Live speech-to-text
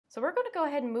So we're going to go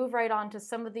ahead and move right on to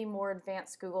some of the more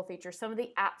advanced Google features, some of the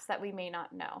apps that we may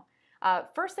not know.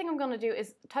 First thing I'm going to do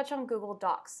is touch on Google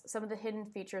Docs, some of the hidden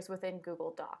features within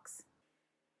Google Docs.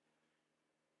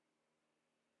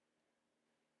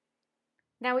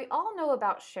 Now we all know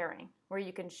about sharing, where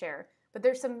you can share, but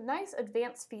there's some nice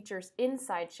advanced features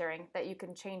inside sharing that you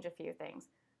can change a few things.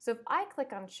 So if I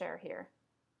click on share here,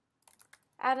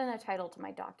 add in a title to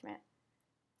my document,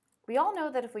 we all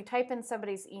know that if we type in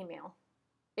somebody's email,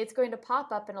 it's going to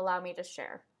pop up and allow me to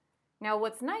share. Now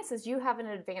what's nice is you have an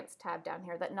advanced tab down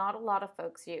here that not a lot of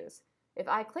folks use. If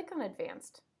I click on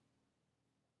advanced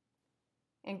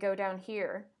and go down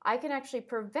here, I can actually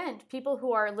prevent people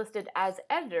who are listed as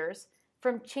editors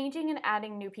from changing and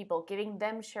adding new people, giving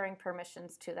them sharing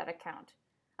permissions to that account.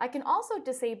 I can also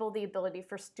disable the ability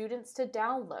for students to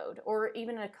download, or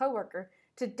even a coworker,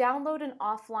 to download an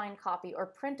offline copy or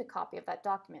print a copy of that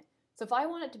document. So if I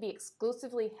want it to be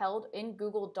exclusively held in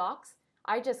Google Docs,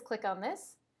 I just click on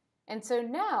this, and so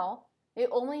now it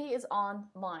only is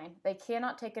online. They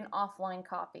cannot take an offline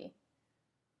copy.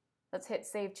 Let's hit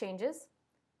Save Changes.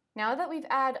 Now that we've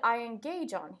added I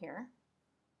Engage on here,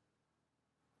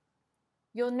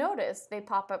 you'll notice they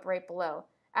pop up right below.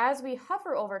 As we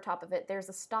hover over top of it, there's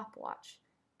a stopwatch.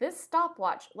 This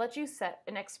stopwatch lets you set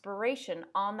an expiration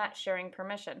on that sharing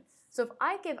permission. So if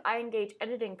I give iEngage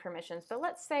editing permissions, but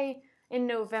let's say in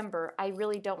November, I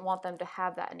really don't want them to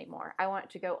have that anymore. I want it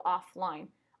to go offline.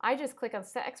 I just click on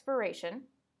Set Expiration,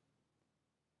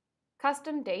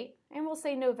 Custom Date, and we'll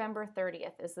say November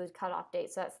 30th is the cutoff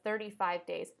date, so that's 35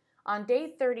 days. On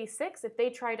day 36, if they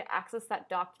try to access that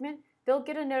document, they'll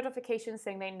get a notification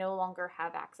saying they no longer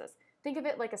have access. Think of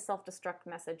it like a self-destruct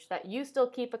message that you still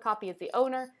keep a copy as the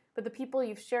owner, but the people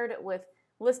you've shared it with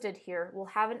listed here will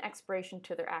have an expiration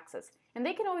to their access. And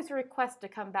they can always request to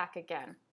come back again.